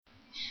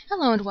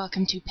Hello and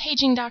welcome to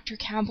Paging Dr.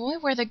 Cowboy,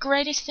 where the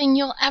greatest thing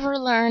you'll ever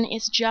learn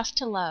is just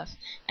to love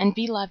and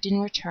be loved in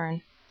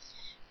return,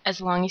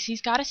 as long as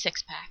he's got a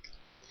six-pack.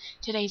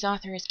 Today's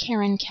author is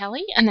Karen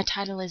Kelly, and the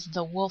title is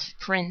The Wolf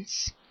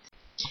Prince.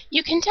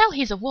 You can tell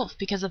he's a wolf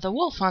because of the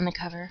wolf on the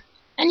cover,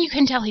 and you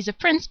can tell he's a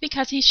prince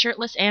because he's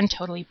shirtless and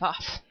totally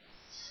buff.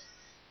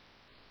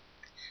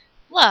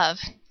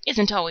 Love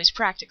isn't always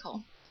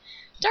practical.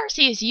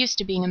 Darcy is used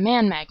to being a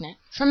man magnet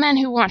for men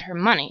who want her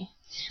money.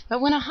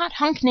 But when a hot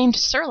hunk named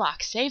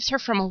Sherlock saves her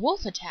from a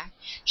wolf attack,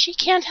 she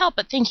can't help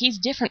but think he's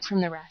different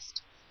from the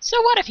rest.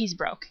 So what if he's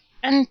broke,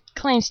 and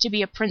claims to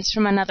be a prince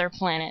from another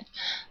planet?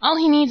 All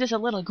he needs is a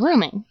little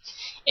grooming.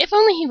 If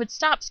only he would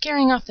stop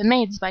scaring off the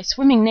maids by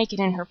swimming naked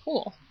in her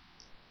pool.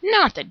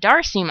 Not that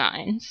Darcy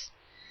minds.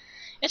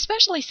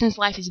 Especially since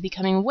life is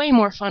becoming way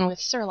more fun with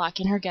Sherlock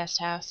in her guest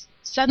house.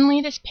 Suddenly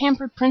this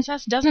pampered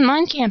princess doesn't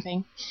mind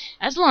camping,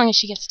 as long as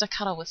she gets to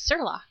cuddle with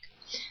Sherlock.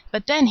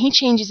 But then he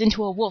changes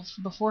into a wolf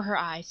before her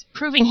eyes,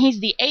 proving he's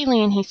the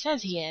alien he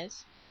says he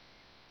is.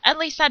 At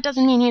least that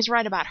doesn't mean he's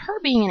right about her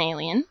being an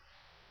alien.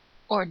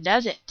 Or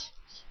does it?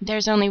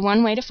 There's only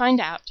one way to find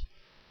out.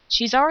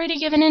 She's already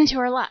given in to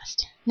her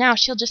lust. Now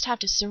she'll just have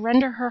to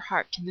surrender her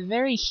heart to the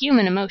very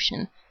human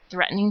emotion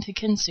threatening to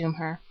consume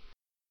her.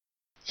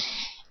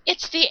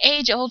 It's the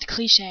age-old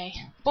cliché.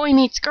 Boy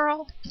meets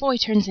girl, boy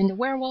turns into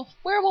werewolf,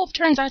 werewolf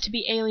turns out to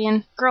be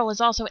alien, girl is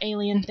also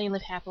alien, they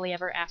live happily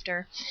ever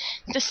after.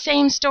 The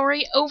same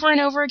story over and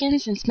over again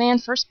since man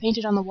first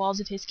painted on the walls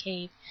of his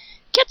cave.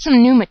 Get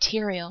some new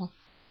material.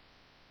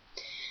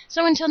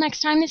 So until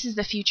next time, this is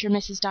the future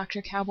Mrs.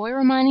 Dr. Cowboy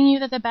reminding you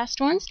that the best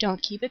ones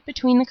don't keep it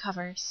between the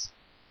covers.